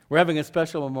We're having a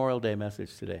special Memorial Day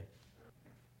message today.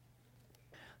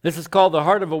 This is called The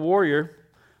Heart of a Warrior.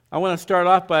 I want to start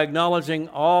off by acknowledging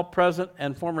all present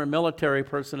and former military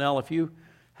personnel. If you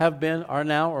have been, are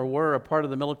now, or were a part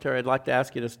of the military, I'd like to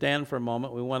ask you to stand for a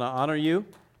moment. We want to honor you.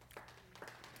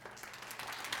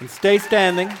 And stay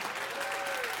standing.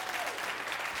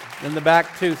 In the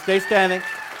back, too. Stay standing.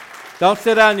 Don't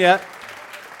sit down yet.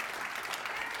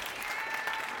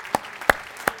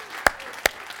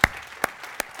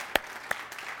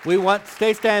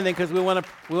 Stay standing because we want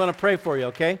to pray for you,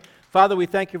 okay? Father, we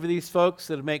thank you for these folks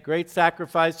that have made great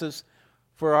sacrifices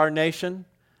for our nation,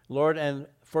 Lord, and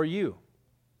for you.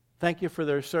 Thank you for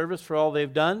their service, for all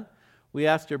they've done. We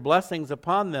ask your blessings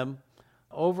upon them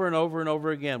over and over and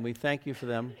over again. We thank you for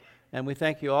them, and we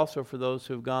thank you also for those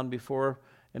who have gone before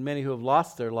and many who have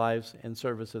lost their lives in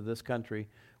service of this country.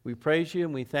 We praise you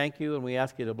and we thank you, and we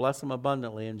ask you to bless them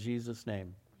abundantly in Jesus'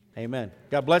 name. Amen.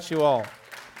 God bless you all.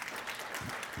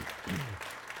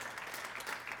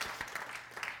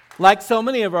 Like so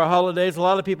many of our holidays, a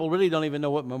lot of people really don't even know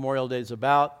what Memorial Day is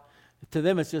about. To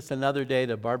them, it's just another day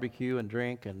to barbecue and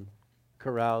drink and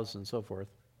carouse and so forth.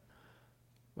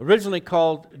 Originally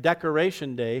called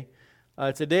Decoration Day,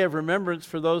 it's a day of remembrance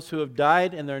for those who have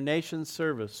died in their nation's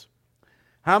service.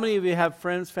 How many of you have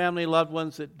friends, family, loved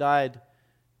ones that died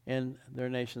in their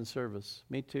nation's service?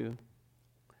 Me too.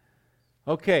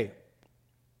 Okay.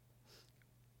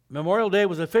 Memorial Day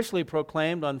was officially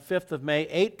proclaimed on 5th of May,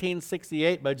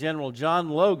 1868 by General John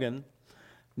Logan,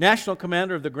 National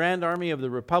Commander of the Grand Army of the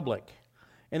Republic,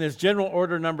 in his General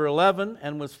Order Number 11,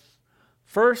 and was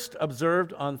first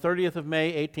observed on 30th of May,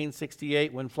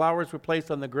 1868, when flowers were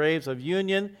placed on the graves of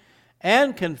Union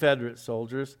and Confederate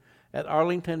soldiers at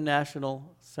Arlington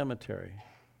National Cemetery.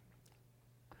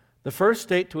 The first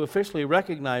state to officially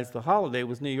recognize the holiday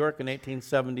was New York in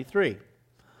 1873.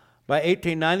 By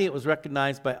 1890, it was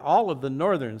recognized by all of the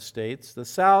northern states. The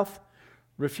South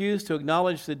refused to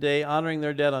acknowledge the day, honoring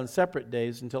their dead on separate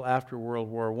days until after World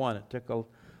War I. It took a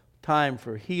time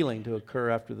for healing to occur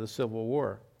after the Civil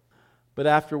War. But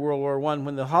after World War I,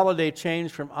 when the holiday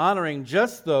changed from honoring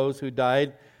just those who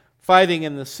died fighting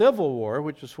in the Civil War,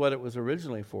 which is what it was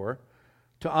originally for,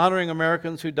 to honoring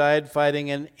Americans who died fighting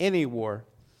in any war.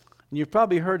 And you've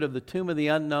probably heard of the Tomb of the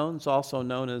Unknowns, also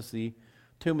known as the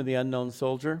Tomb of the Unknown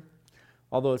Soldier,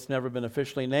 although it's never been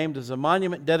officially named, is a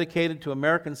monument dedicated to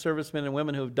American servicemen and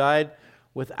women who have died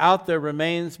without their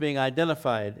remains being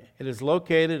identified. It is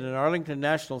located in Arlington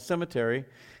National Cemetery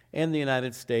in the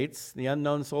United States. The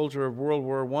unknown soldier of World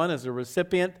War I is a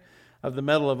recipient of the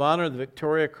Medal of Honor, the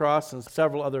Victoria Cross, and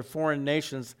several other foreign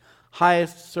nations'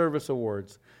 highest service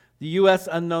awards. The U.S.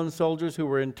 unknown soldiers who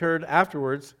were interred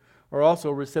afterwards are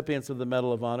also recipients of the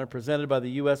Medal of Honor, presented by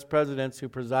the U.S. presidents who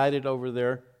presided over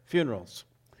their funerals.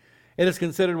 It is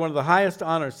considered one of the highest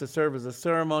honors to serve as a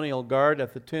ceremonial guard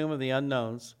at the Tomb of the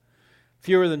Unknowns.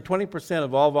 Fewer than 20%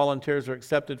 of all volunteers are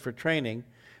accepted for training,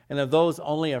 and of those,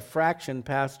 only a fraction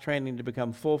pass training to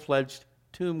become full-fledged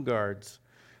tomb guards.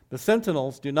 The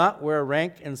sentinels do not wear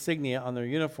rank insignia on their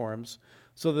uniforms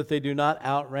so that they do not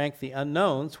outrank the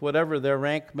unknowns, whatever their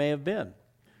rank may have been.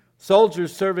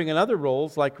 Soldiers serving in other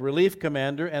roles, like relief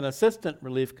commander and assistant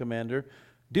relief commander,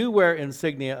 do wear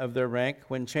insignia of their rank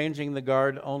when changing the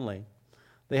guard only.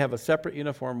 They have a separate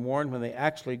uniform worn when they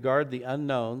actually guard the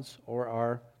unknowns or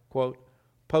are, quote,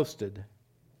 posted.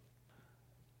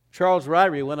 Charles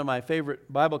Ryrie, one of my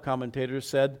favorite Bible commentators,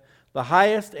 said, "The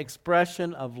highest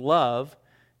expression of love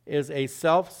is a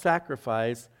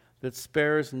self-sacrifice that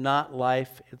spares not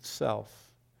life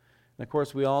itself." And of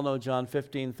course, we all know John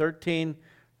 15:13,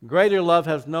 "Greater love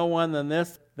has no one than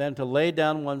this, than to lay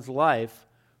down one's life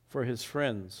for his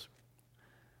friends."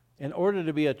 In order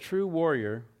to be a true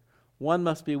warrior, one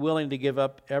must be willing to give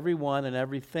up everyone and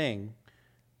everything,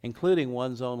 including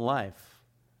one's own life.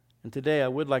 And today I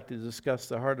would like to discuss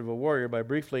the heart of a warrior by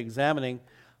briefly examining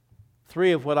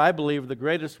three of what I believe are the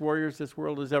greatest warriors this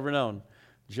world has ever known: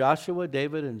 Joshua,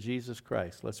 David, and Jesus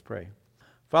Christ. Let's pray.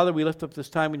 Father, we lift up this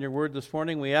time in your word this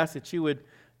morning. We ask that you would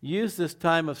use this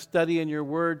time of study in your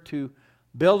word to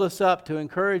build us up, to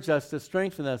encourage us, to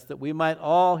strengthen us, that we might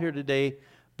all here today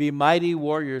be mighty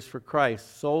warriors for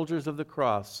Christ, soldiers of the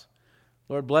cross.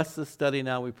 Lord, bless this study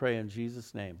now, we pray in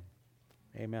Jesus' name.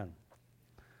 Amen.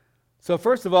 So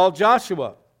first of all,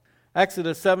 Joshua.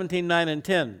 Exodus 17:9 and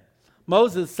 10.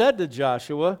 Moses said to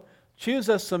Joshua, "Choose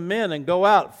us some men and go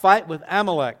out, fight with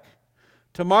Amalek.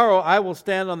 Tomorrow I will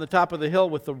stand on the top of the hill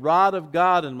with the rod of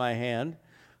God in my hand."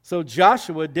 So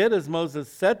Joshua did as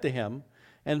Moses said to him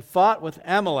and fought with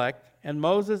Amalek, and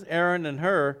Moses, Aaron, and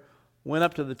Hur went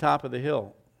up to the top of the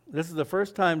hill. This is the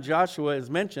first time Joshua is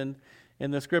mentioned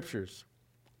in the Scriptures.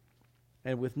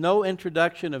 and with no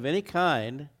introduction of any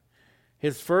kind,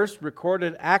 his first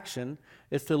recorded action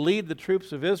is to lead the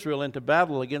troops of Israel into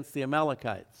battle against the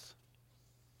Amalekites.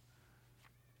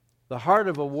 The heart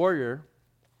of a warrior,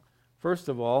 first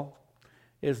of all,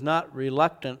 is not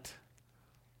reluctant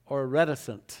or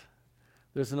reticent.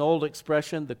 There's an old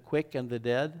expression, the quick and the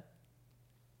dead.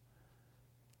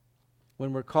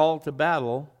 When we're called to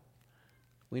battle,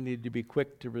 we need to be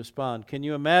quick to respond. Can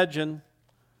you imagine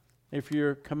if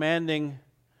you're commanding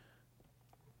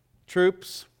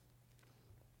troops,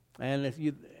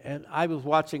 and I was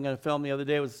watching a film the other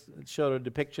day, it showed a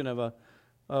depiction of a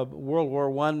World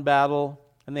War I battle,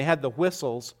 and they had the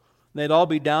whistles, and they'd all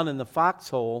be down in the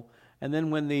foxhole, and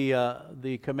then when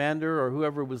the commander or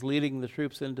whoever was leading the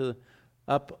troops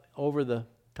up over the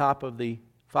top of the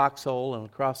foxhole and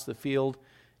across the field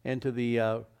into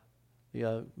the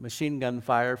machine gun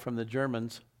fire from the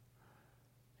Germans,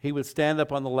 he would stand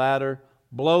up on the ladder,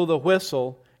 blow the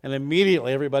whistle, and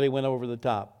immediately everybody went over the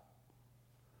top.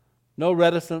 No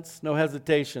reticence, no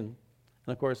hesitation.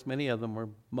 And of course, many of them were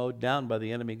mowed down by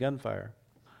the enemy gunfire.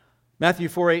 Matthew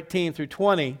 4:18 through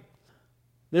 20,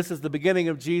 this is the beginning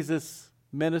of Jesus'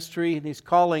 ministry, and he's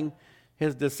calling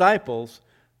his disciples.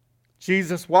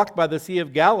 Jesus walked by the Sea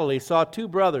of Galilee, saw two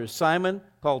brothers, Simon,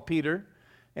 called Peter,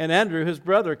 and Andrew, his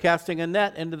brother, casting a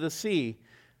net into the sea,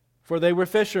 for they were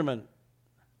fishermen.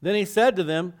 Then he said to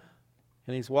them,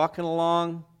 and he's walking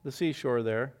along the seashore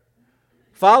there,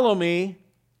 "Follow me."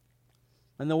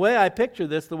 And the way I picture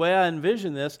this, the way I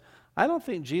envision this, I don't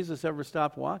think Jesus ever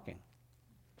stopped walking.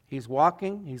 He's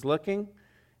walking, he's looking.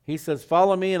 He says,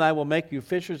 "Follow me and I will make you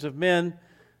fishers of men."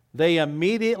 They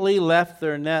immediately left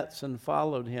their nets and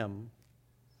followed him.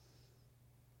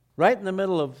 Right in the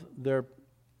middle of their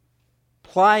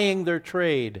plying their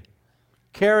trade,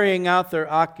 carrying out their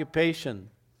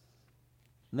occupation.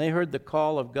 And they heard the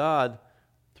call of God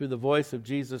through the voice of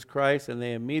Jesus Christ, and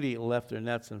they immediately left their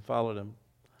nets and followed him.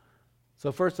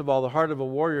 So first of all, the heart of a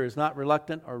warrior is not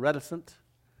reluctant or reticent,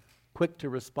 quick to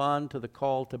respond to the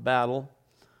call to battle.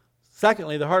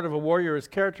 Secondly, the heart of a warrior is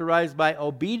characterized by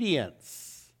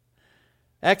obedience.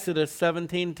 Exodus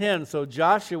 17:10, so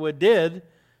Joshua did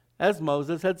as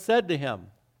Moses had said to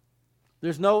him.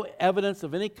 There's no evidence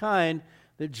of any kind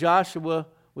that Joshua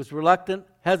was reluctant,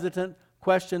 hesitant,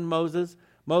 questioned Moses.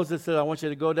 Moses said, "I want you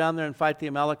to go down there and fight the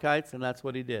Amalekites," and that's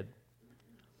what he did.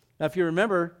 Now, if you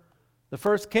remember, the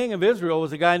first king of Israel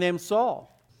was a guy named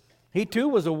Saul. He too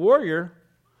was a warrior,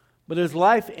 but his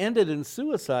life ended in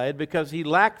suicide because he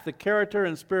lacked the character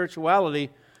and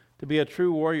spirituality to be a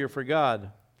true warrior for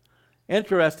God.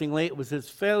 Interestingly, it was his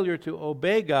failure to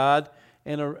obey God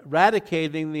in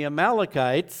eradicating the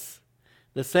Amalekites,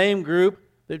 the same group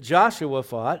that Joshua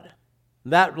fought,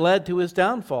 that led to his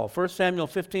downfall. 1 Samuel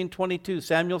 15:22,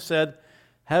 Samuel said,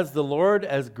 "Has the Lord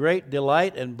as great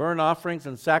delight in burnt offerings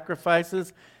and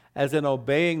sacrifices as in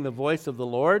obeying the voice of the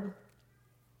Lord?"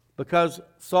 Because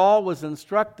Saul was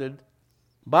instructed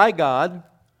by God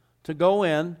to go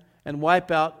in and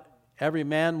wipe out every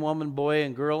man, woman, boy,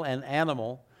 and girl, and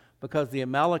animal, because the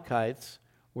Amalekites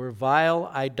were vile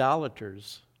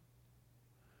idolaters.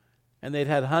 And they'd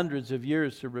had hundreds of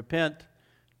years to repent,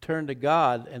 turn to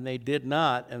God, and they did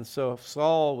not. And so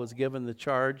Saul was given the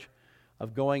charge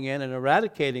of going in and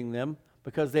eradicating them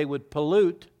because they would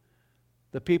pollute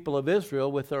the people of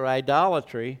Israel with their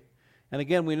idolatry. And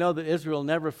again, we know that Israel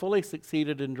never fully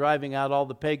succeeded in driving out all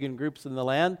the pagan groups in the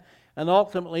land, and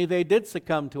ultimately they did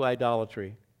succumb to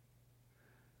idolatry.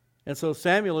 And so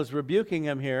Samuel is rebuking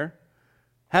him here.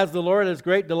 Has the Lord as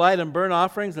great delight in burnt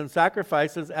offerings and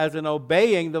sacrifices as in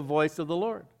obeying the voice of the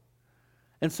Lord?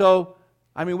 And so,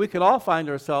 we could all find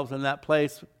ourselves in that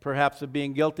place, perhaps, of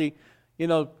being guilty,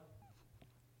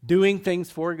 doing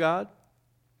things for God.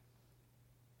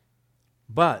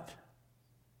 But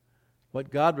what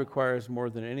God requires more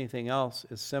than anything else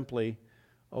is simply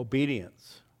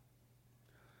obedience.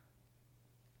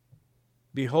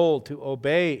 Behold, to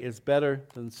obey is better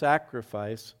than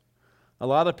sacrifice. A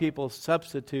lot of people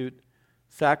substitute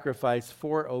sacrifice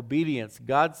for obedience.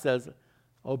 God says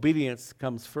obedience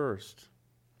comes first.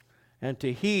 And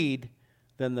to heed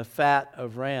than the fat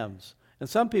of rams. And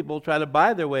some people try to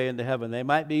buy their way into heaven. They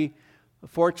might be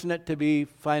fortunate to be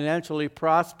financially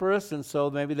prosperous, and so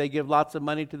maybe they give lots of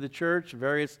money to the church,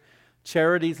 various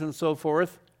charities and so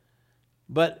forth.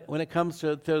 But when it comes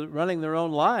to running their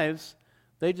own lives,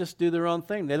 they just do their own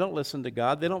thing. They don't listen to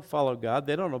God. They don't follow God.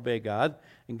 They don't obey God.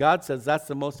 And God says that's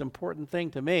the most important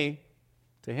thing to me,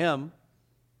 to him,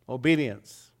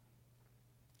 obedience.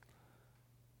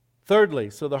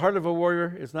 Thirdly, so the heart of a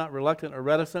warrior is not reluctant or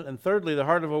reticent. And thirdly, the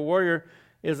heart of a warrior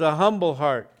is a humble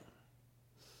heart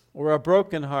or a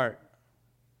broken heart.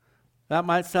 That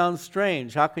might sound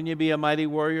strange. How can you be a mighty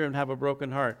warrior and have a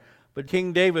broken heart? But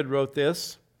King David wrote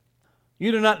this,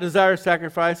 "You do not desire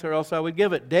sacrifice, or else I would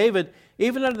give it." David,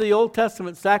 even under the Old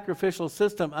Testament sacrificial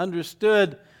system,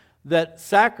 understood that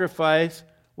sacrifice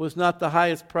was not the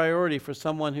highest priority for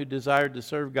someone who desired to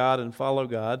serve God and follow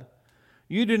God.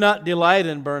 "You do not delight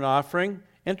in burnt offering."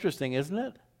 Interesting, isn't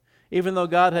it? Even though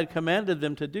God had commanded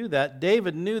them to do that,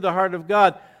 David knew the heart of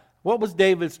God. What was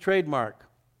David's trademark?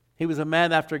 He was a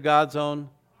man after God's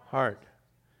own heart.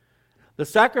 The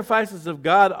sacrifices of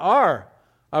God are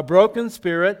a broken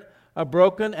spirit, a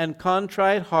broken and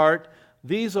contrite heart.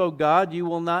 These, O God, you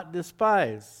will not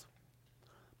despise.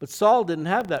 But Saul didn't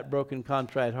have that broken,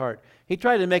 contrite heart. He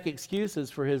tried to make excuses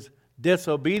for his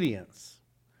disobedience,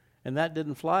 and that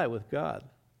didn't fly with God.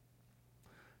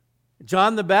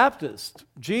 John the Baptist,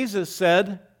 Jesus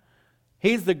said,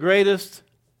 he's the greatest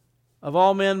of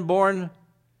all men born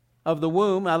of the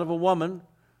womb, out of a woman,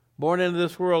 born into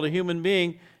this world, a human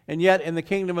being, and yet in the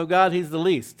kingdom of God he's the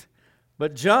least.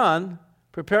 But John,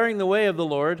 preparing the way of the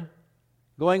Lord,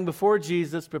 going before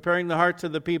Jesus, preparing the hearts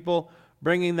of the people,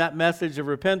 bringing that message of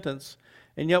repentance.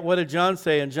 And yet what did John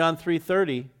say in John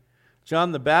 3:30?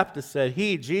 John the Baptist said,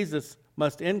 "He, Jesus,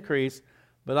 must increase,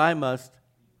 but I must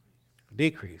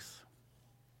decrease."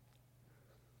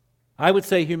 I would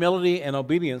say humility and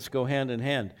obedience go hand in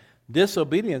hand.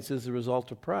 Disobedience is the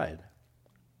result of pride.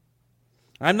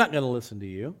 I'm not going to listen to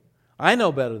you. I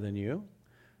know better than you.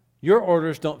 Your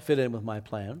orders don't fit in with my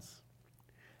plans.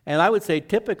 And I would say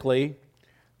typically,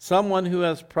 someone who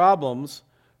has problems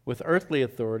with earthly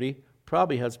authority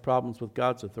probably has problems with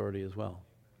God's authority as well.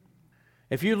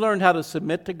 If you learned how to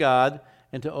submit to God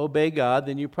and to obey God,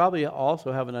 then you probably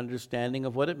also have an understanding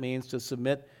of what it means to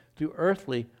submit to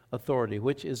earthly authority,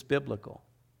 which is biblical.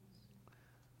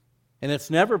 And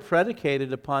it's never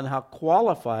predicated upon how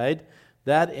qualified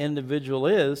that individual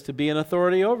is to be an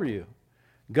authority over you.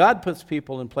 God puts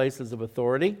people in places of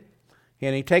authority,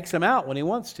 and He takes them out when He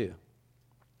wants to.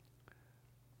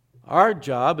 Our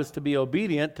job is to be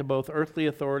obedient to both earthly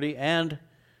authority and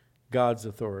God's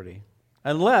authority.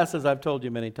 Unless, as I've told you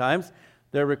many times,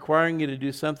 they're requiring you to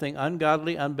do something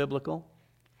ungodly, unbiblical,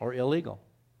 or illegal.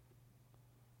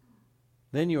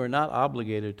 Then you are not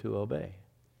obligated to obey.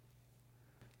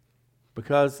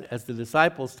 Because, as the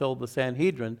disciples told the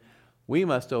Sanhedrin, we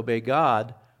must obey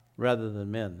God rather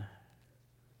than men.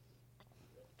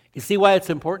 You see why it's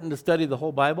important to study the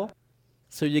whole Bible?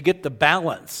 So you get the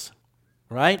balance,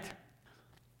 right?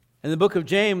 In the book of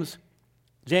James,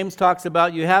 James talks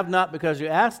about you have not because you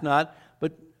ask not,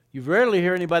 but you rarely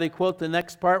hear anybody quote the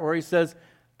next part where he says,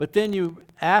 but then you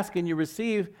ask and you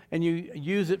receive and you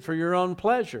use it for your own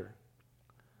pleasure.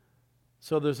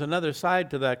 So there's another side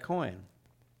to that coin.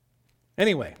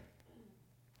 Anyway,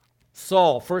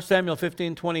 Saul, 1 Samuel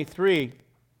 15:23,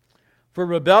 for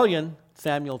rebellion,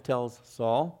 Samuel tells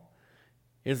Saul,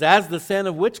 is as the sin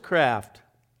of witchcraft,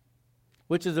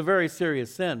 which is a very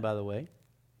serious sin, by the way.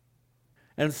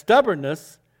 And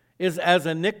stubbornness is as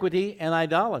iniquity and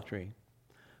idolatry.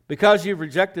 Because you've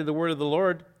rejected the word of the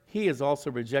Lord, He has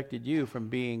also rejected you from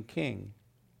being king.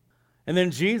 And then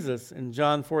Jesus, in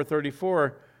John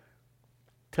 4:34,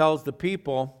 tells the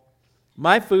people,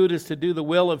 my food is to do the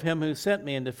will of Him who sent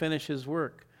me and to finish His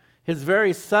work. His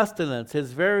very sustenance,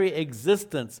 His very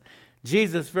existence,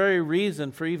 Jesus' very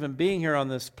reason for even being here on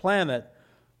this planet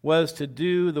was to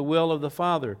do the will of the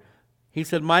Father. He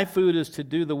said, my food is to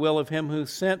do the will of Him who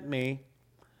sent me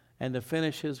and to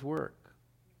finish His work.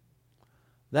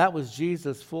 That was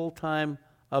Jesus' full-time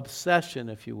obsession,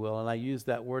 if you will, and I use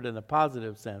that word in a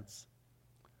positive sense.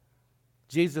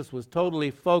 Jesus was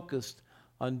totally focused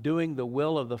on doing the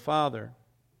will of the Father.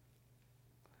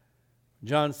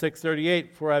 John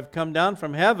 6:38, for I've come down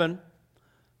from heaven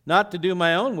not to do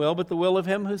my own will, but the will of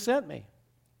Him who sent me.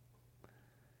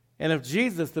 And if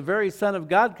Jesus, the very Son of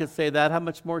God, could say that, how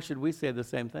much more should we say the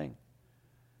same thing?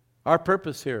 Our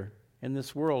purpose here in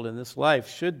this world, in this life,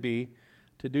 should be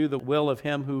to do the will of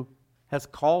Him who has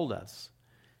called us.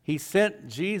 He sent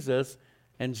Jesus,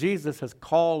 and Jesus has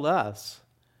called us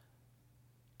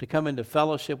to come into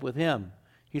fellowship with Him.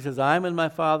 He says, I'm in my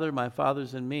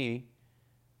Father's in me,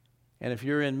 and if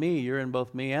you're in me, you're in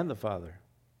both me and the Father.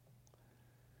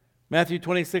 Matthew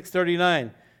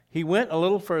 26:39, He went a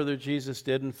little further, Jesus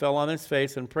did, and fell on His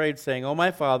face and prayed, saying, oh,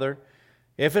 my Father,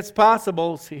 if it's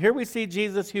possible, here we see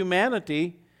Jesus'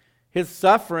 humanity, His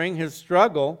suffering, His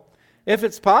struggle. If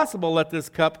it's possible, let this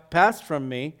cup pass from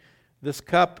me, this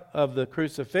cup of the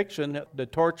crucifixion, the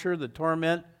torture, the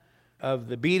torment of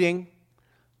the beating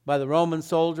by the Roman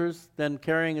soldiers, then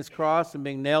carrying His cross and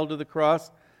being nailed to the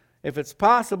cross. If it's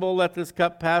possible, let this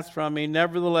cup pass from me.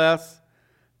 Nevertheless,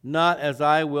 not as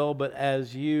I will, but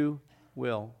as you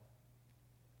will.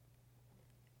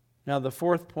 Now, the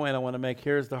fourth point I want to make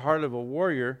here is the heart of a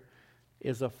warrior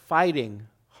is a fighting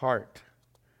heart.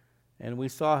 And we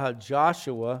saw how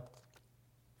Joshua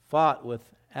fought with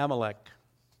Amalek.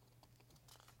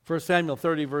 1 Samuel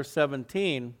 30, verse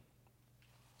 17.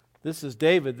 This is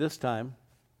David this time.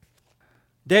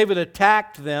 David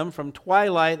attacked them from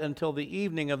twilight until the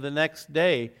evening of the next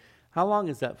day. How long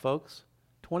is that, folks?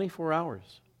 24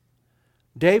 hours.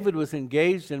 David was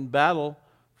engaged in battle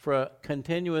for a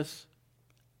continuous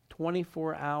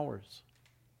 24 hours.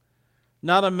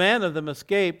 Not a man of them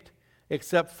escaped,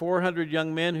 except 400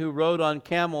 young men who rode on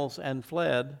camels and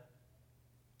fled.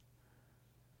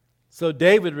 So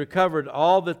David recovered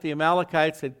all that the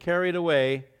Amalekites had carried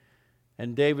away,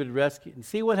 and David rescued. And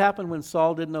see what happened when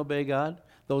Saul didn't obey God?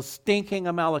 Those stinking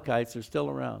Amalekites are still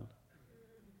around.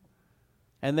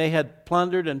 And they had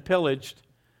plundered and pillaged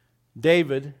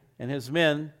David and his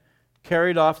men,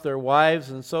 carried off their wives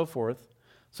and so forth.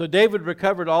 So David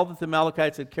recovered all that the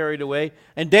Amalekites had carried away,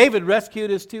 and David rescued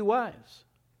his 2 wives.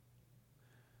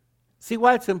 See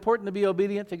why it's important to be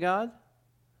obedient to God?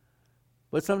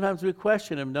 But sometimes we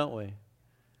question him, don't we?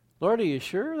 Lord, are you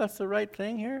sure that's the right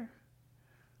thing here?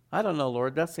 I don't know,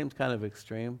 Lord. That seems kind of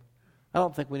extreme. I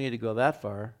don't think we need to go that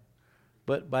far.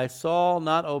 But by Saul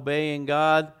not obeying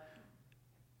God,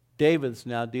 David's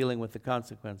now dealing with the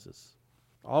consequences.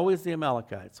 Always the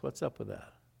Amalekites. What's up with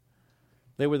that?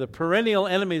 They were the perennial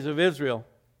enemies of Israel.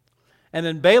 And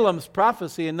in Balaam's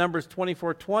prophecy in Numbers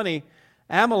 24:20,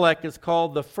 Amalek is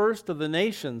called the first of the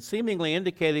nations, seemingly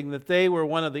indicating that they were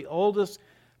one of the oldest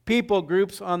people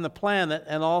groups on the planet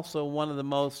and also one of the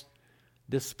most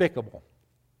despicable.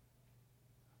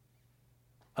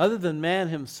 Other than man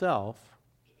himself,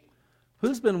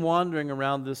 who's been wandering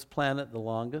around this planet the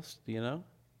longest? Do you know?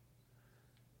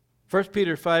 1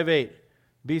 Peter 5:8,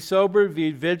 be sober,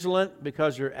 be vigilant,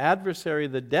 because your adversary,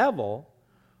 the devil,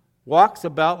 walks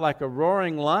about like a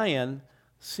roaring lion,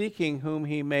 seeking whom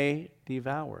he may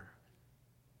devour.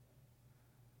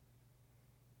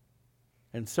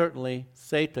 And certainly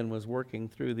Satan was working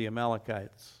through the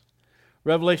Amalekites.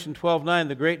 Revelation 12:9,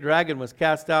 the great dragon was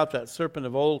cast out, that serpent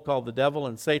of old called the devil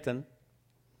and Satan,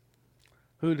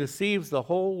 who deceives the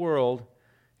whole world.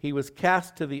 He was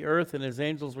cast to the earth, and his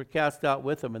angels were cast out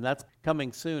with him, and that's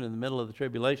coming soon in the middle of the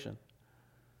tribulation.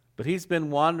 But he's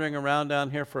been wandering around down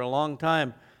here for a long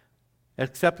time,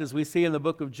 except as we see in the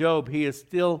book of Job, he is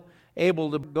still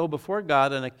able to go before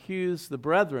God and accuse the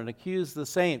brethren, accuse the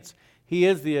saints. He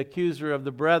is the accuser of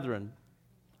the brethren.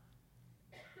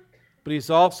 But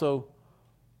he's also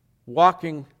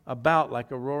walking about like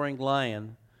a roaring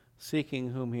lion, seeking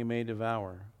whom he may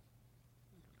devour.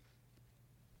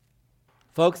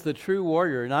 Folks, the true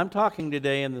warrior, and I'm talking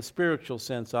today in the spiritual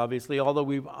sense, obviously, although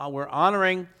we're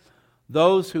honoring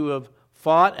those who have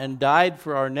fought and died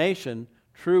for our nation,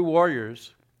 true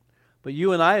warriors, but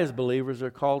you and I as believers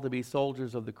are called to be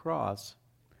soldiers of the cross.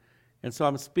 And so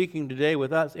I'm speaking today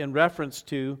with us in reference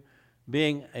to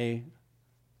being a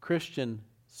Christian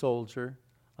soldier,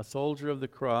 a soldier of the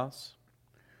cross.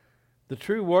 The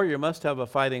true warrior must have a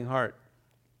fighting heart,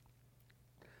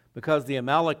 because the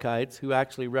Amalekites, who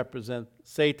actually represent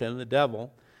Satan, the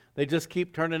devil, they just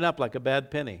keep turning up like a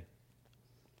bad penny.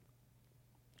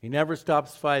 He never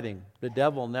stops fighting. The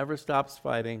devil never stops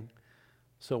fighting,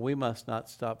 so we must not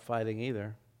stop fighting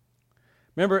either.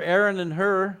 Remember Aaron and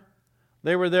Hur?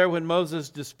 They were there when Moses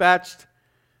dispatched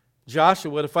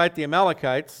Joshua to fight the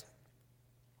Amalekites.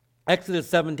 Exodus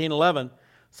 17:11.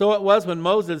 So it was when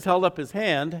Moses held up his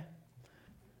hand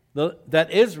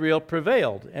that Israel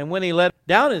prevailed. And when he let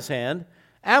down his hand,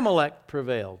 Amalek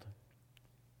prevailed.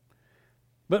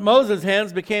 But Moses'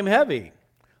 hands became heavy.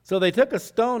 So they took a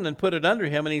stone and put it under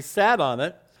him, and he sat on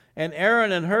it. And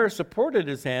Aaron and Hur supported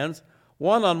his hands,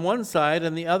 one on one side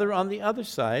and the other on the other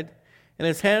side. And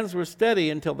his hands were steady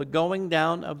until the going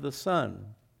down of the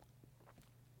sun.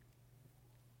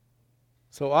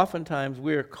 So oftentimes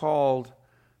we are called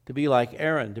to be like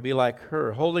Aaron, to be like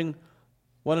Hur, holding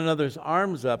one another's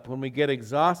arms up when we get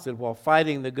exhausted while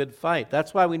fighting the good fight.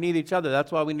 That's why we need each other.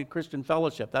 That's why we need Christian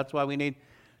fellowship. That's why we need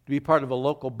to be part of a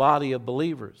local body of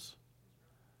believers.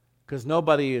 Because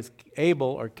nobody is able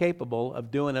or capable of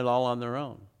doing it all on their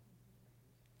own.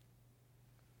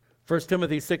 1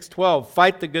 Timothy 6:12,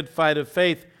 fight the good fight of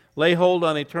faith, lay hold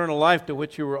on eternal life, to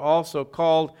which you were also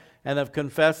called and have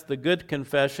confessed the good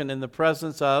confession in the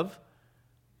presence of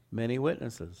many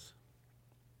witnesses.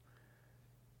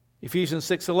 Ephesians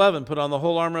 6:11, put on the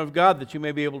whole armor of God that you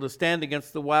may be able to stand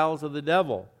against the wiles of the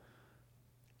devil.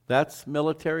 That's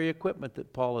military equipment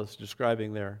that Paul is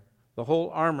describing there. The whole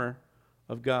armor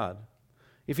of God.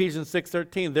 Ephesians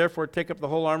 6:13, therefore take up the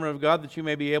whole armor of God that you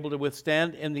may be able to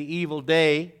withstand in the evil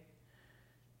day,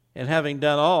 and having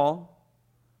done all,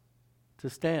 to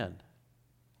stand.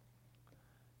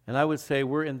 And I would say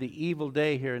we're in the evil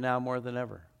day here now more than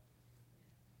ever.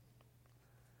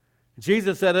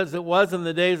 Jesus said, as it was in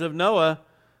the days of Noah,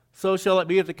 so shall it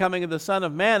be at the coming of the Son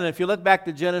of Man. And if you look back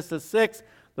to Genesis 6,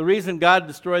 the reason God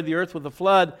destroyed the earth with a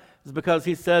flood is because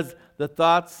he says the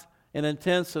thoughts and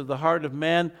intents of the heart of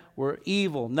man were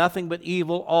evil, nothing but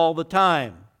evil all the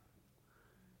time.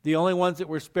 The only ones that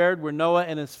were spared were Noah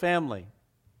and his family.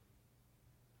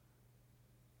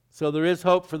 So there is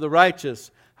hope for the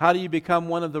righteous. How do you become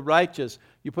one of the righteous?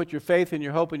 You put your faith and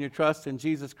your hope and your trust in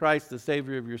Jesus Christ, the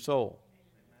Savior of your soul.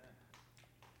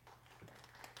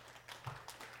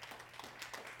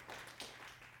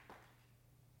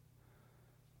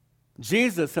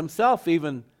 Jesus himself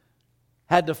even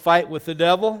had to fight with the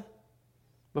devil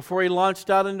before he launched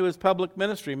out into his public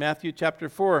ministry. Matthew chapter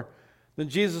 4. Then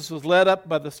Jesus was led up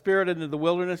by the Spirit into the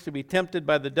wilderness to be tempted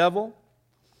by the devil.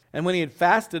 And when he had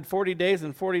fasted 40 days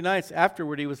and 40 nights,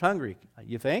 afterward he was hungry.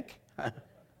 You think?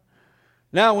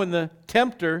 Now when the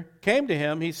tempter came to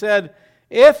him, he said,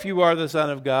 if you are the Son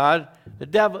of God, the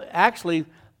devil, actually,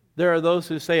 there are those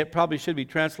who say it probably should be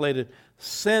translated,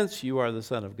 since you are the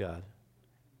Son of God.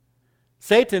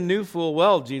 Satan knew full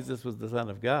well Jesus was the Son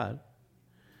of God.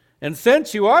 And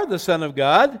since you are the Son of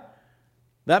God,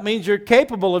 that means you're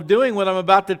capable of doing what I'm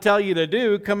about to tell you to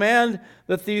do. Command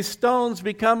that these stones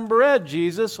become bread,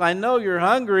 Jesus. I know you're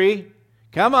hungry.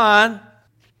 Come on.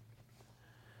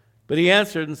 But he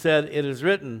answered and said, it is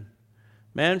written,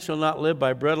 man shall not live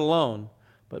by bread alone,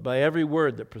 but by every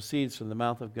word that proceeds from the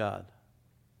mouth of God.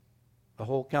 The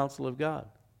whole counsel of God.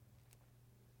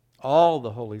 All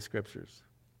the Holy Scriptures.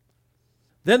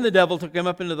 Then the devil took him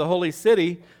up into the holy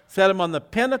city, set him on the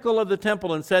pinnacle of the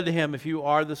temple, and said to him, if you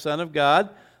are the Son of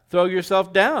God, throw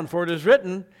yourself down, for it is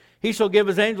written, he shall give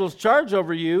his angels charge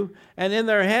over you, and in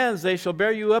their hands they shall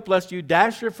bear you up, lest you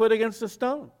dash your foot against a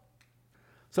stone.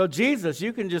 So Jesus,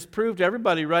 you can just prove to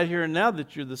everybody right here and now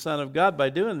that you're the Son of God by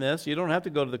doing this. You don't have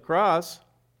to go to the cross.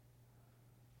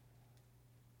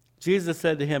 Jesus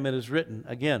said to him, it is written,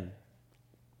 again.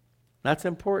 That's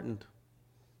important.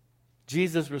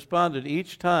 Jesus responded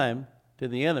each time to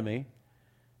the enemy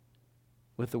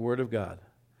with the word of God.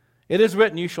 It is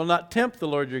written, you shall not tempt the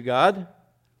Lord your God.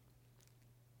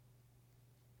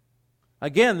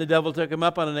 Again, the devil took him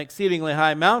up on an exceedingly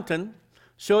high mountain,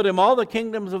 showed him all the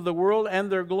kingdoms of the world and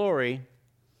their glory.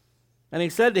 And he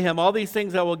said to him, all these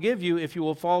things I will give you if you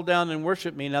will fall down and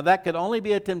worship me. Now that could only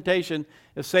be a temptation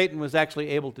if Satan was actually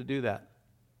able to do that.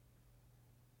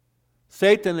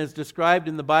 Satan is described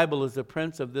in the Bible as the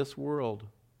prince of this world.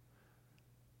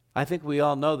 I think we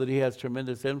all know that he has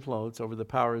tremendous influence over the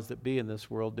powers that be in this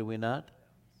world, do we not?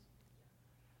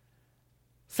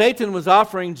 Satan was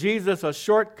offering Jesus a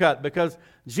shortcut because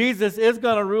Jesus is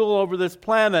going to rule over this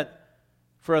planet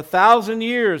for 1,000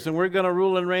 years, and we're going to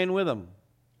rule and reign with him.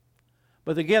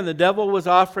 But again, the devil was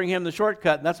offering him the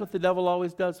shortcut, and that's what the devil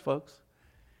always does, folks.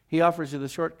 He offers you the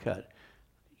shortcut.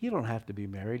 You don't have to be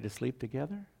married to sleep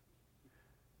together.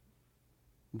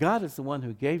 God is the one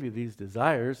who gave you these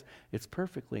desires. It's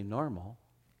perfectly normal.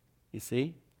 You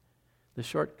see? The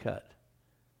shortcut.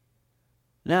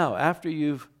 Now, after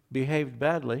you've behaved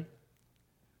badly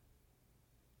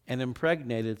and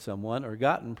impregnated someone or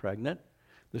gotten pregnant,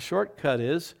 the shortcut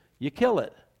is you kill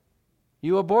it.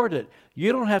 You abort it.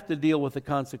 You don't have to deal with the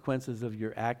consequences of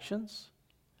your actions.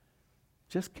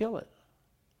 Just kill it.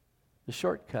 The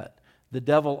shortcut. The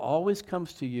devil always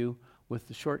comes to you with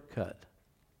the shortcut.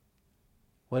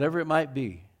 Whatever it might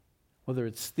be, whether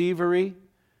it's thievery,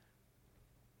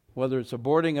 whether it's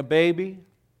aborting a baby,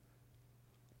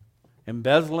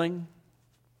 embezzling,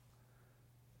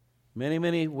 many,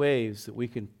 many ways that we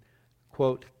can,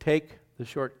 quote, take the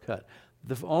shortcut.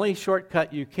 The only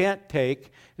shortcut you can't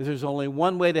take is there's only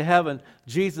one way to heaven,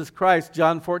 Jesus Christ,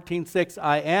 John 14:6,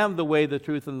 I am the way, the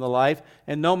truth, and the life,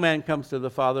 and no man comes to the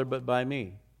Father but by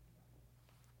me.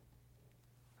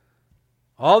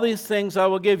 All these things I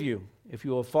will give you, if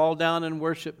you will fall down and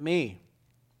worship me.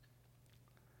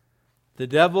 The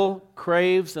devil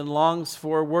craves and longs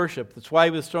for worship. That's why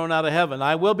he was thrown out of heaven.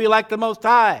 I will be like the Most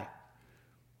High.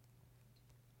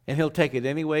 And he'll take it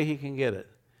any way he can get it.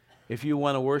 If you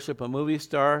want to worship a movie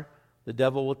star, the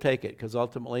devil will take it, because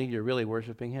ultimately you're really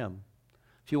worshiping him.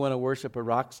 If you want to worship a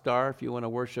rock star, if you want to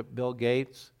worship Bill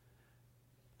Gates,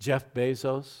 Jeff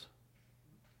Bezos,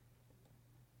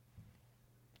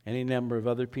 any number of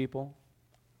other people,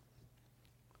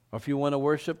 or if you want to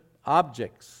worship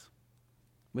objects,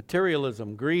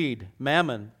 materialism, greed,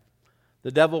 mammon,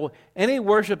 the devil, any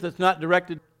worship that's not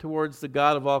directed towards the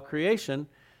God of all creation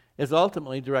is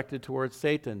ultimately directed towards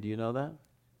Satan. Do you know that?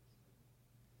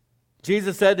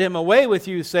 Jesus said to him, "Away with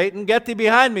you, Satan. Get thee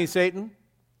behind me, Satan."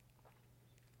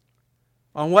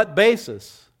 On what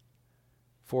basis?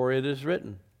 For it is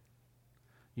written,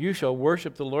 "You shall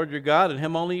worship the Lord your God, and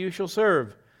him only you shall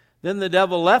serve." Then the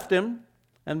devil left him,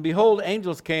 and behold,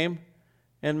 angels came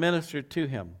and ministered to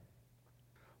him.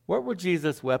 What were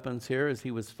Jesus' weapons here as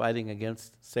he was fighting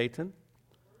against Satan?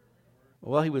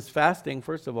 Well, he was fasting,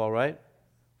 first of all, right?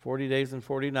 40 days and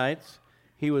 40 nights.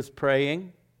 He was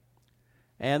praying.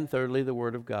 And thirdly, the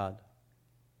Word of God.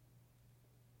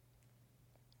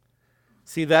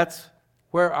 See, that's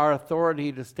where our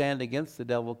authority to stand against the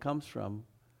devil comes from.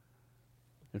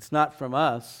 It's not from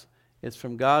us. It's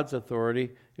from God's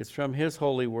authority. It's from His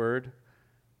holy Word.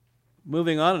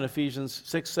 Moving on in Ephesians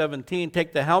 6:17,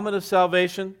 take the helmet of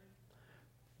salvation,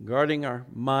 guarding our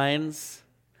minds,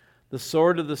 the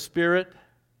sword of the Spirit,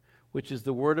 which is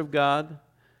the Word of God,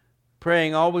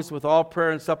 praying always with all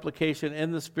prayer and supplication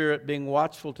in the Spirit, being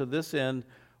watchful to this end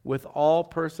with all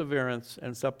perseverance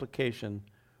and supplication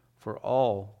for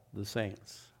all the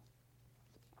saints.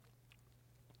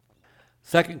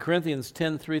 2 Corinthians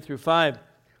 10:3-5,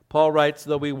 Paul writes,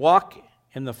 though we walk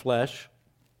in the flesh,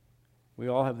 we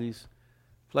all have these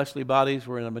fleshly bodies,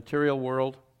 we're in a material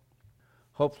world.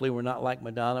 Hopefully we're not like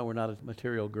Madonna, we're not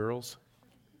material girls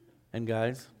and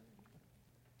guys.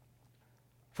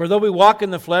 For though we walk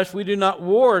in the flesh, we do not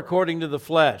war according to the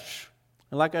flesh.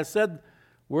 And like I said,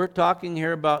 we're talking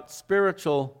here about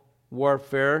spiritual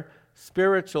warfare,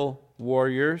 spiritual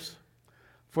warriors.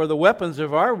 For the weapons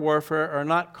of our warfare are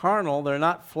not carnal, they're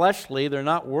not fleshly, they're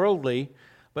not worldly,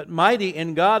 but mighty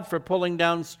in God for pulling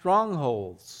down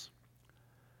strongholds.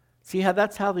 See how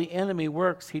that's how the enemy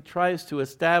works. He tries to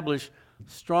establish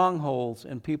strongholds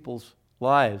in people's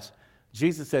lives.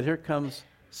 Jesus said, here comes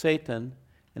Satan,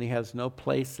 and he has no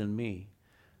place in me.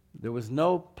 There was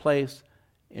no place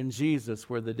in Jesus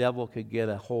where the devil could get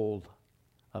a hold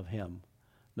of him.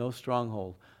 No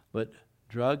stronghold. But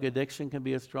drug addiction can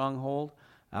be a stronghold.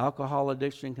 Alcohol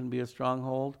addiction can be a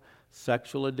stronghold.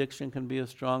 Sexual addiction can be a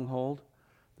stronghold.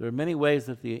 There are many ways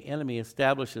that the enemy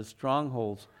establishes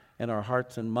strongholds in our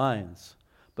hearts and minds.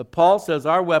 But Paul says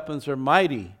our weapons are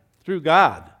mighty through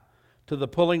God to the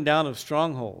pulling down of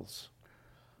strongholds.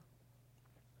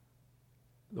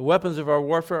 The weapons of our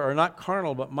warfare are not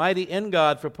carnal, but mighty in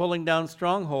God for pulling down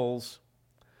strongholds,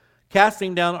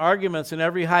 casting down arguments and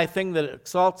every high thing that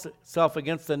exalts itself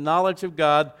against the knowledge of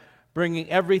God, bringing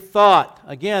every thought.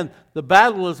 Again, the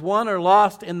battle is won or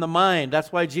lost in the mind.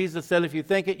 That's why Jesus said, if you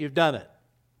think it, you've done it.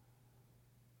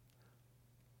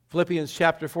 Philippians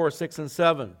chapter 4, 6, and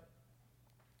 7.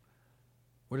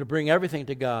 We're to bring everything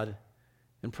to God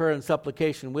in prayer and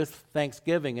supplication with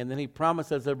thanksgiving. And then he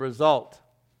promised as a result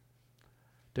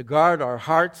to guard our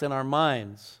hearts and our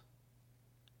minds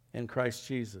in Christ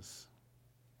Jesus.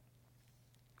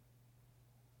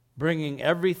 Bringing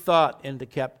every thought into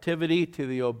captivity to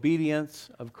the obedience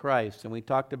of Christ. And we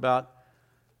talked about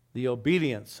the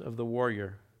obedience of the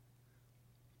warrior.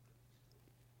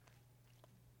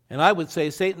 And I would say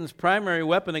Satan's primary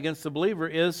weapon against the believer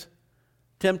is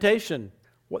temptation.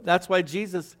 That's why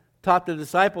Jesus taught the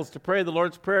disciples to pray the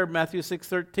Lord's Prayer, Matthew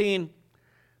 6:13.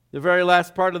 The very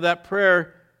last part of that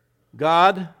prayer,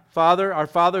 God, Father, our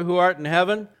Father who art in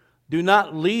heaven, do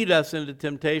not lead us into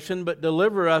temptation, but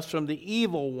deliver us from the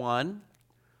evil one.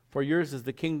 For yours is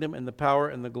the kingdom and the power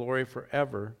and the glory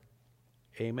forever.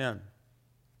 Amen.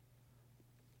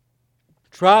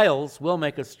 Trials will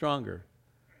make us stronger.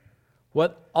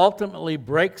 What ultimately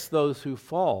breaks those who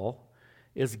fall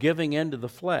is giving in to the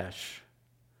flesh.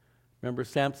 Remember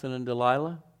Samson and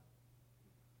Delilah?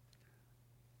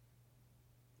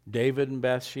 David and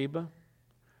Bathsheba?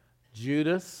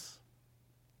 Judas?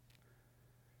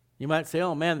 You might say,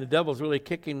 oh man, the devil's really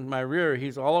kicking my rear.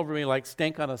 He's all over me like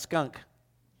stink on a skunk.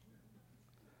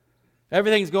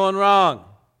 Everything's going wrong.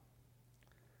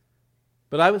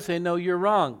 But I would say, no, you're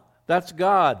wrong. That's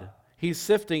God. He's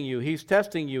sifting you. He's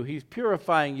testing you. He's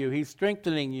purifying you. He's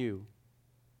strengthening you.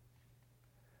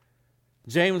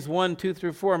 James 1,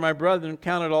 2-4, my brethren,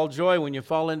 count it all joy when you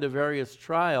fall into various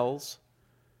trials,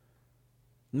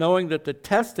 knowing that the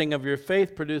testing of your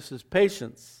faith produces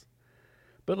patience.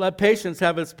 But let patience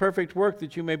have its perfect work,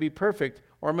 that you may be perfect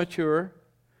or mature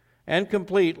and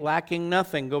complete, lacking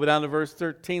nothing. Go down to verse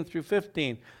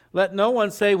 13-15. Let no one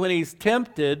say when he's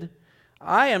tempted,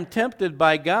 I am tempted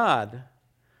by God.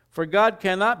 For God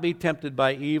cannot be tempted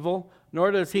by evil,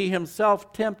 nor does he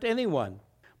himself tempt anyone.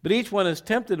 But each one is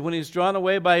tempted when he's drawn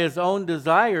away by his own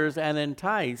desires and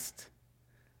enticed.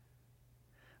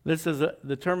 This is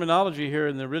the terminology here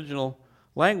in the original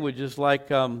language is like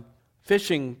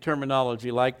fishing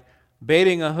terminology, like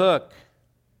baiting a hook,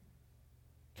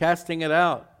 casting it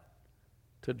out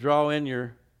to draw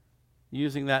in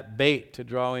using that bait to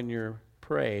draw in your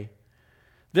prey.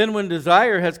 Then when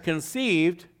desire has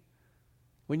conceived,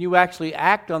 when you actually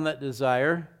act on that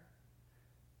desire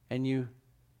and you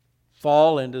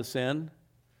fall into sin,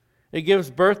 it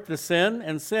gives birth to sin,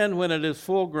 and sin, when it is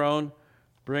full grown,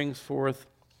 brings forth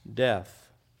death.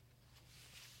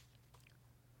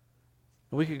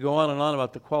 We could go on and on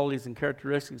about the qualities and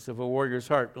characteristics of a warrior's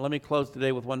heart, but let me close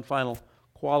today with one final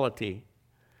quality.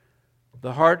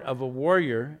 The heart of a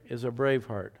warrior is a brave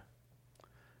heart.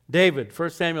 David, 1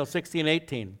 Samuel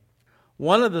 16:18.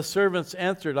 One of the servants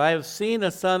answered, I have seen a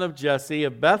son of Jesse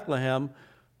of Bethlehem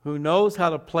who knows how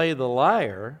to play the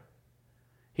lyre.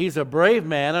 He's a brave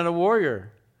man and a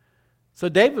warrior. So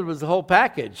David was the whole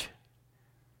package.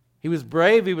 He was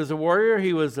brave, he was a warrior,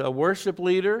 he was a worship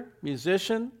leader,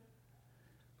 musician.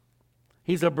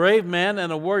 He's a brave man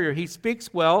and a warrior. He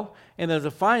speaks well and is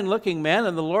a fine-looking man,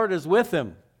 and the Lord is with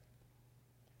him.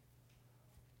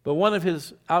 But one of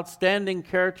his outstanding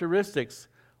characteristics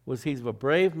was he's a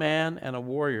brave man and a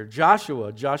warrior.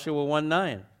 Joshua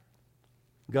 1:9.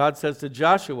 God says to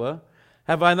Joshua,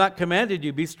 have I not commanded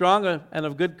you, be strong and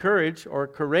of good courage, or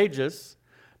courageous.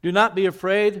 Do not be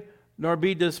afraid, nor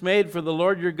be dismayed, for the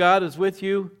Lord your God is with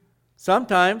you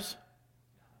sometimes.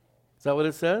 Is that what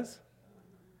it says?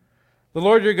 The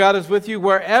Lord your God is with you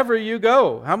wherever you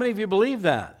go. How many of you believe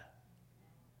that?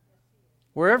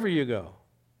 Wherever you go.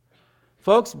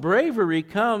 Folks, bravery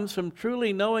comes from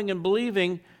truly knowing and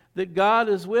believing that God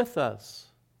is with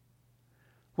us.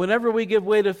 Whenever we give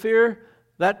way to fear,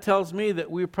 that tells me that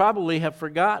we probably have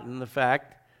forgotten the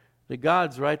fact that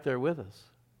God's right there with us.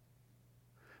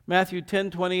 Matthew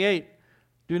 10:28,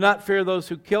 do not fear those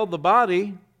who kill the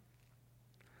body,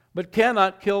 but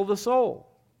cannot kill the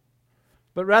soul,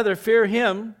 but rather fear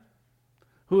him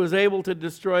who is able to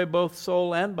destroy both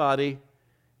soul and body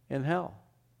in hell.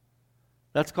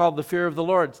 That's called the fear of the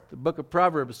Lord. The book of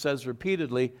Proverbs says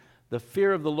repeatedly, the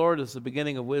fear of the Lord is the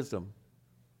beginning of wisdom.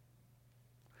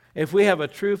 If we have a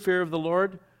true fear of the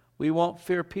Lord, we won't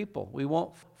fear people. We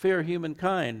won't fear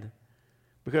humankind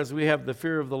because we have the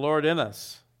fear of the Lord in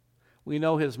us. We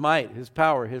know his might, his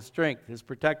power, his strength, his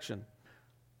protection.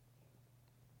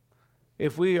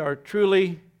 If we are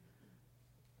truly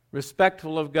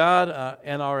respectful of God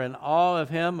and are in awe of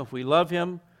him, if we love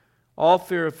him, all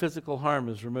fear of physical harm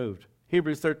is removed.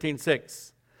 Hebrews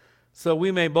 13:6. So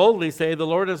we may boldly say, the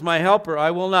Lord is my helper,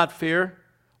 I will not fear.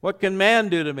 What can man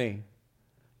do to me?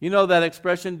 You know that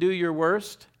expression, do your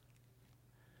worst?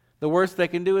 The worst they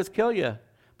can do is kill you.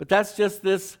 But that's just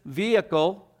this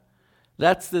vehicle.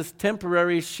 That's this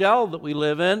temporary shell that we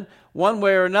live in. One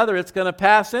way or another, it's going to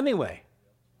pass anyway.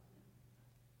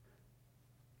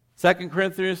 2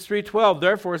 Corinthians 3:12,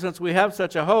 therefore, since we have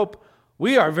such a hope,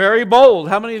 we are very bold.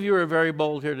 How many of you are very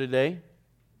bold here today?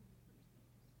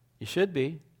 You should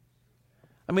be.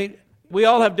 I mean, we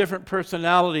all have different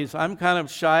personalities. I'm kind of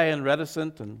shy and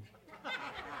reticent and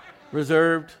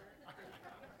reserved.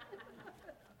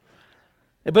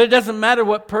 But it doesn't matter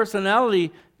what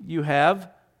personality you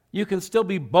have, you can still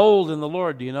be bold in the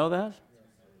Lord. Do you know that?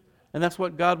 And that's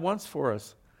what God wants for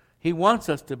us. He wants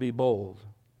us to be bold.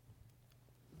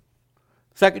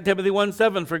 2 Timothy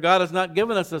 1:7, for God has not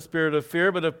given us a spirit of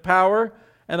fear, but of power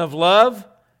and of love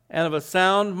and of a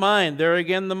sound mind. There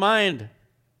again, the mind.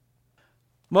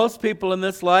 Most people in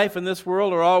this life, in this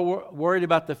world, are all worried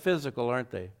about the physical, aren't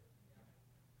they?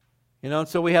 And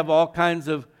so we have all kinds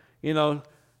of,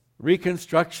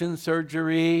 reconstruction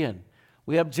surgery, and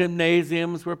we have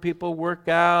gymnasiums where people work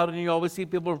out, and you always see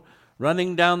people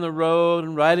running down the road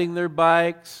and riding their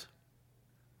bikes.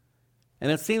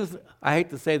 And it seems, I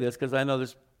hate to say this because I know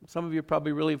there's some of you are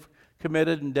probably really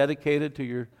committed and dedicated to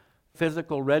your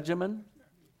physical regimen,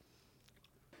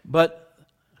 but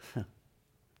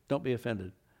don't be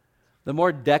offended. The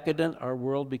more decadent our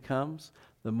world becomes,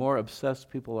 the more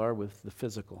obsessed people are with the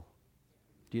physical.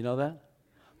 Do you know that?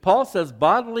 Paul says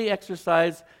bodily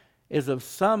exercise is of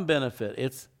some benefit.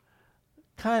 It's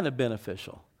kind of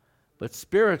beneficial. But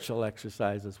spiritual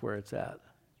exercise is where it's at.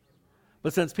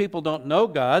 But since people don't know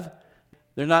God,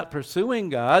 they're not pursuing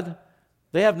God,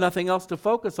 they have nothing else to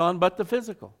focus on but the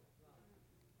physical.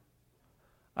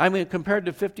 I mean, compared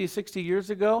to 50, 60 years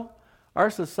ago,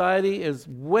 our society is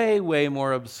way, way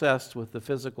more obsessed with the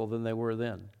physical than they were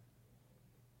then.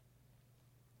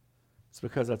 It's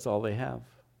because that's all they have.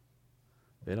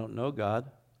 They don't know God.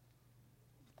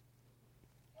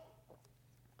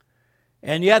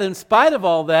 And yet, in spite of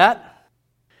all that,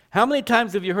 how many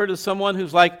times have you heard of someone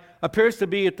who's appears to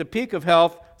be at the peak of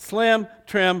health, slim,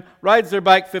 trim, rides their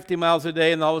bike 50 miles a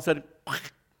day, and all of a sudden,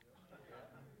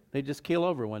 they just keel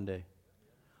over one day.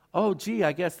 Oh, gee,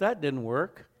 I guess that didn't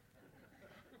work.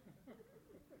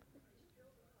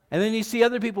 And then you see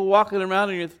other people walking around,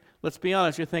 and let's be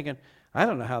honest, you're thinking, I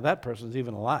don't know how that person's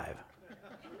even alive.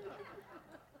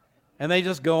 And they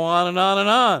just go on and on and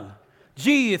on.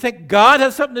 Gee, you think God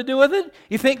has something to do with it?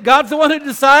 You think God's the one who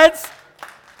decides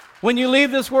when you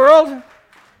leave this world?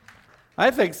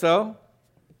 I think so.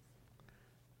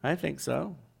 I think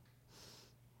so.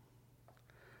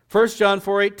 1 John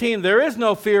 4:18, there is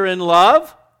no fear in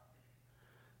love.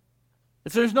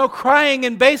 There's no crying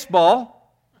in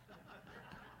baseball.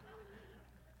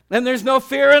 And there's no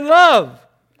fear in love.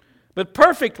 But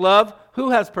perfect love, who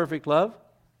has perfect love?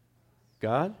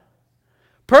 God.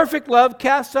 Perfect love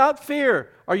casts out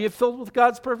fear. Are you filled with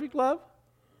God's perfect love?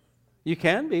 You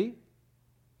can be.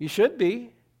 You should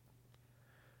be.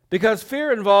 Because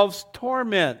fear involves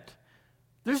torment.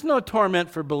 There's no torment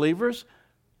for believers.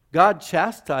 God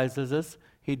chastises us.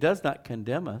 He does not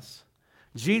condemn us.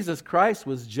 Jesus Christ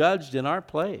was judged in our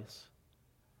place.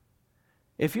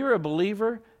 If you're a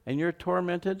believer and you're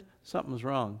tormented, something's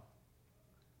wrong.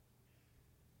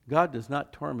 God does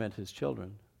not torment his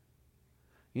children.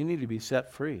 You need to be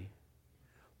set free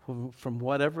from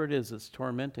whatever it is that's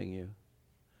tormenting you.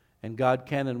 And God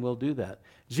can and will do that.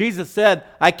 Jesus said,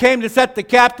 I came to set the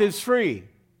captives free.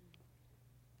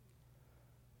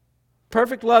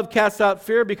 Perfect love casts out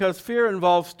fear because fear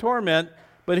involves torment,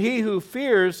 but he who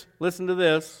fears, listen to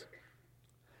this,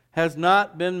 has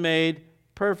not been made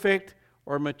perfect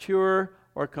or mature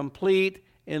or complete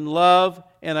in love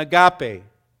and agape.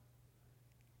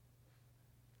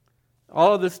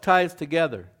 All of this ties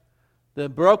together. The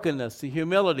brokenness, the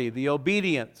humility, the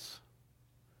obedience,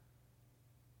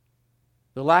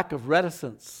 the lack of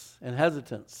reticence and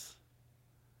hesitance.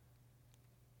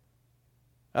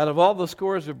 Out of all the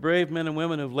scores of brave men and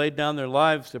women who've laid down their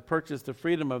lives to purchase the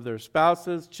freedom of their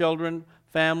spouses, children,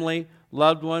 family,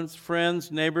 loved ones, friends,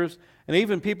 neighbors, and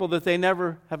even people that they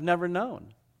have never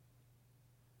known.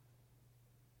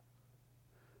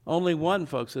 Only one,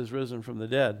 folks, has risen from the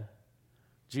dead.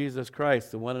 Jesus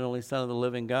Christ, the one and only Son of the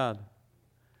living God.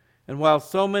 And while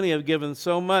so many have given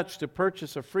so much to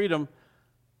purchase a freedom,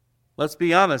 let's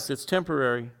be honest, it's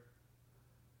temporary.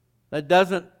 That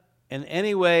doesn't in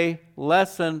any way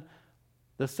lessen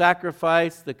the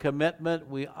sacrifice, the commitment.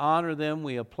 We honor them,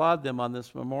 we applaud them on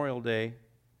this Memorial Day.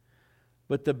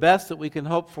 But the best that we can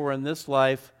hope for in this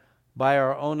life by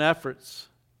our own efforts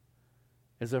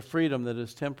is a freedom that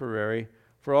is temporary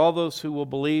for all those who will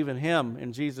believe in him,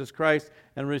 in Jesus Christ,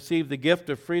 and receive the gift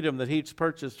of freedom that he's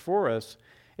purchased for us.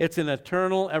 It's an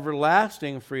eternal,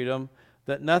 everlasting freedom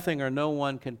that nothing or no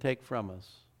one can take from us.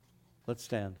 Let's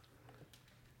stand.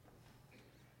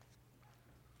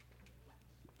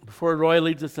 Before Roy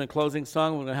leads us in a closing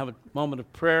song, we're going to have a moment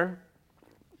of prayer.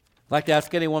 I'd like to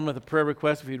ask anyone with a prayer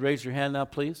request if you'd raise your hand now,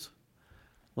 please.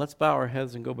 Let's bow our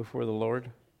heads and go before the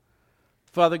Lord.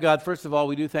 Father God, first of all,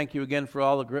 we do thank you again for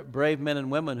all the brave men and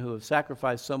women who have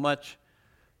sacrificed so much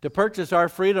to purchase our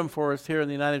freedom for us here in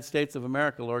the United States of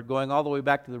America, Lord, going all the way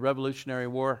back to the Revolutionary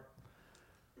War.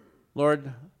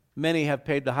 Lord, many have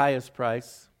paid the highest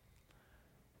price.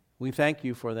 We thank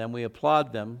you for them. We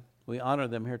applaud them. We honor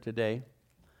them here today.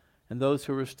 And those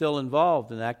who are still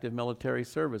involved in active military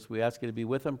service, we ask you to be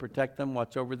with them, protect them,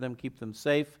 watch over them, keep them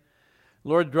safe.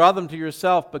 Lord, draw them to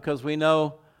yourself, because we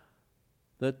know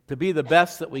that to be the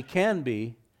best that we can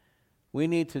be, we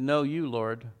need to know you,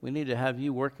 Lord. We need to have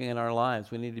you working in our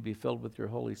lives. We need to be filled with your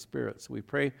Holy Spirit. So we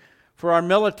pray for our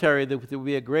military that there will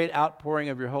be a great outpouring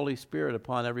of your Holy Spirit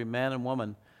upon every man and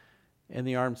woman in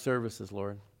the armed services,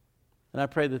 Lord. And I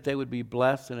pray that they would be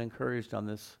blessed and encouraged on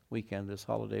this weekend, this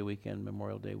holiday weekend,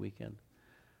 Memorial Day weekend.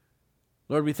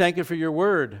 Lord, we thank you for your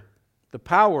word, the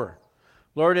power.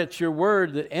 Lord, it's your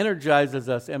word that energizes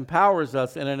us, empowers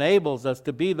us, and enables us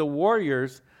to be the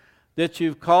warriors that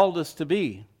you've called us to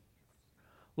be.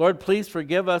 Lord, please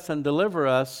forgive us and deliver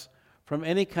us from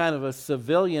any kind of a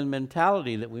civilian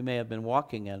mentality that we may have been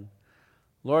walking in.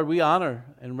 Lord, we honor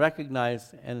and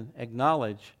recognize and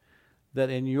acknowledge that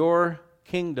in your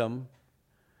kingdom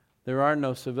there are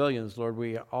no civilians, Lord.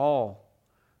 We all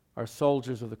are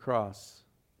soldiers of the cross.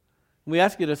 We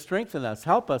ask you to strengthen us,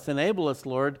 help us, enable us,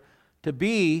 Lord, to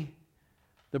be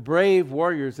the brave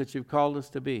warriors that you've called us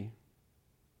to be.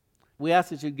 We ask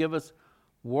that you give us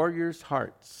warriors'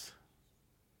 hearts.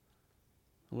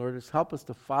 Lord, just help us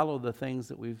to follow the things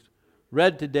that we've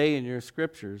read today in your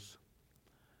scriptures.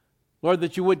 Lord,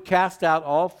 that you would cast out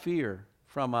all fear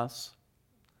from us.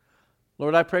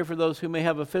 Lord, I pray for those who may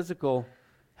have a physical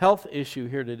health issue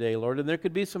here today, Lord, and there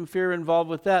could be some fear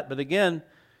involved with that. But again,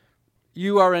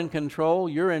 You are in control.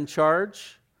 You're in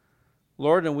charge,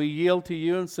 Lord, and we yield to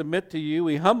you and submit to you.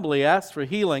 We humbly ask for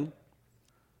healing,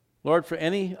 Lord, for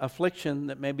any affliction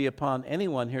that may be upon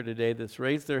anyone here today that's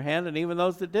raised their hand, and even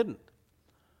those that didn't.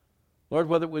 Lord,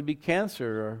 whether it would be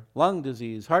cancer or lung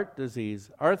disease, heart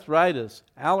disease, arthritis,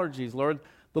 allergies, Lord,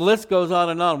 the list goes on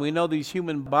and on. We know these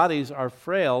human bodies are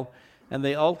frail, and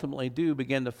they ultimately do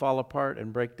begin to fall apart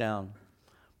and break down.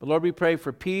 But Lord, we pray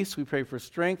for peace, we pray for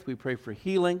strength, we pray for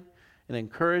healing and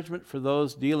encouragement for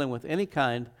those dealing with any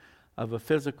kind of a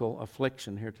physical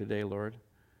affliction here today, Lord.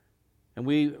 And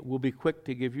we will be quick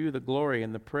to give you the glory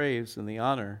and the praise and the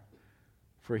honor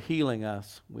for healing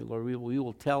us. Lord, we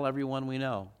will tell everyone we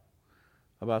know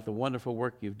about the wonderful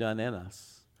work you've done in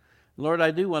us. Lord,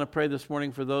 I do want to pray this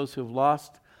morning for those who have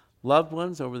lost loved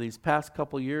ones over these past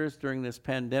couple years during this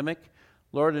pandemic.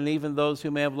 Lord, and even those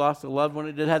who may have lost a loved one,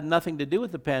 it had nothing to do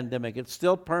with the pandemic. It's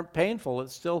still painful.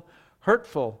 It's still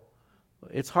hurtful.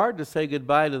 It's hard to say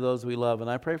goodbye to those we love, and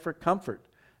I pray for comfort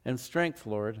and strength,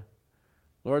 Lord.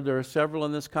 Lord, there are several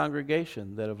in this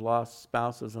congregation that have lost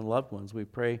spouses and loved ones. We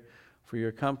pray for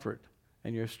your comfort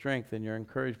and your strength and your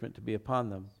encouragement to be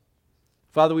upon them.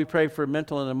 Father, we pray for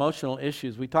mental and emotional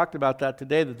issues. We talked about that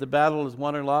today, that the battle is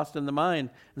won or lost in the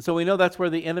mind. And so we know that's where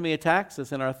the enemy attacks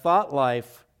us in our thought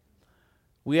life.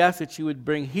 We ask that you would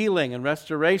bring healing and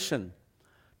restoration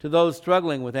to those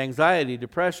struggling with anxiety,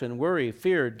 depression, worry,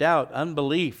 fear, doubt,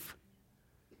 unbelief,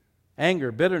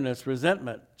 anger, bitterness,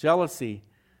 resentment, jealousy,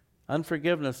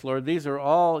 unforgiveness, Lord. These are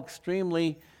all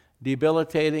extremely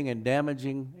debilitating and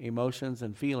damaging emotions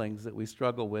and feelings that we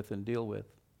struggle with and deal with.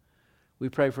 We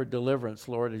pray for deliverance,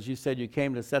 Lord. As you said, you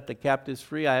came to set the captives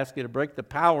free. I ask you to break the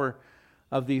power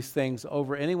of these things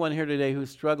over anyone here today who's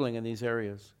struggling in these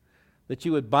areas. That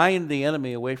you would bind the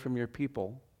enemy away from your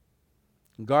people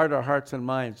and guard our hearts and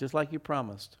minds, just like you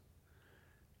promised.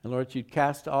 And Lord, you'd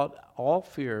cast out all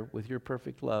fear with your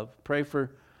perfect love. Pray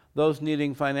for those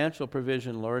needing financial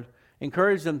provision, Lord.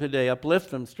 Encourage them today,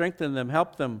 uplift them, strengthen them,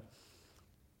 help them,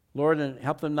 Lord, and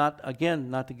help them not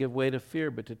to give way to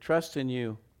fear, but to trust in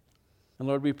you. And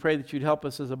Lord, we pray that you'd help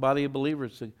us as a body of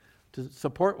believers to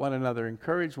support one another,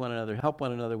 encourage one another, help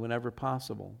one another whenever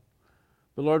possible.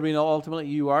 But Lord, we know ultimately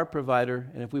you are provider,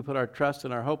 and if we put our trust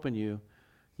and our hope in you,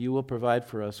 you will provide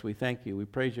for us. We thank you. We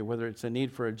praise you. Whether it's a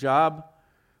need for a job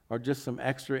or just some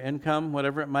extra income,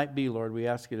 whatever it might be, Lord, we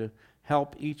ask you to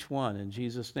help each one in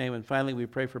Jesus' name. And finally, we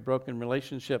pray for broken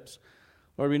relationships.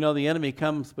 Lord, we know the enemy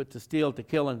comes but to steal, to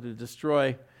kill, and to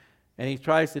destroy. And he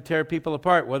tries to tear people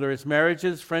apart, whether it's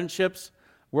marriages, friendships,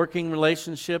 working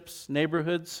relationships,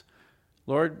 neighborhoods.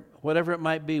 Lord, whatever it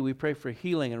might be, we pray for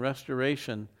healing and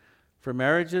restoration for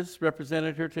marriages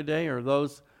represented here today, or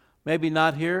those maybe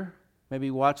not here,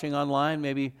 maybe watching online,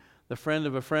 maybe the friend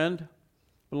of a friend.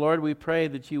 But Lord, we pray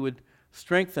that you would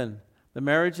strengthen the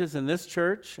marriages in this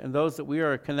church and those that we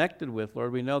are connected with.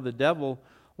 Lord, we know the devil,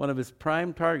 one of his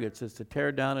prime targets is to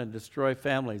tear down and destroy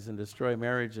families and destroy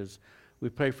marriages. We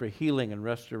pray for healing and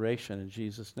restoration in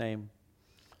Jesus' name.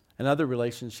 And other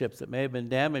relationships that may have been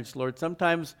damaged, Lord.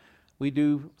 Sometimes we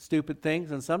do stupid things,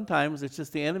 and sometimes it's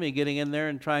just the enemy getting in there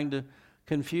and trying to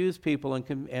confuse people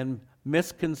and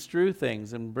misconstrue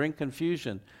things and bring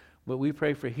confusion. But we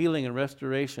pray for healing and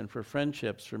restoration for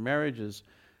friendships, for marriages,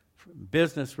 for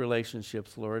business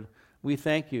relationships, Lord. We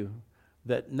thank you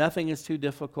that nothing is too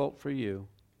difficult for you.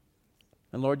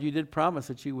 And Lord, you did promise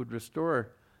that you would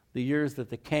restore the years that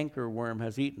the canker worm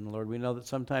has eaten, Lord. We know that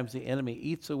sometimes the enemy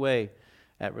eats away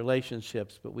at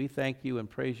relationships, but we thank you and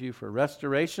praise you for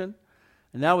restoration.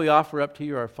 And now we offer up to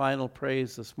you our final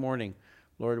praise this morning.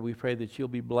 Lord, we pray that you'll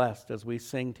be blessed as we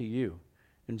sing to you.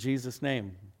 In Jesus'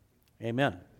 name, amen.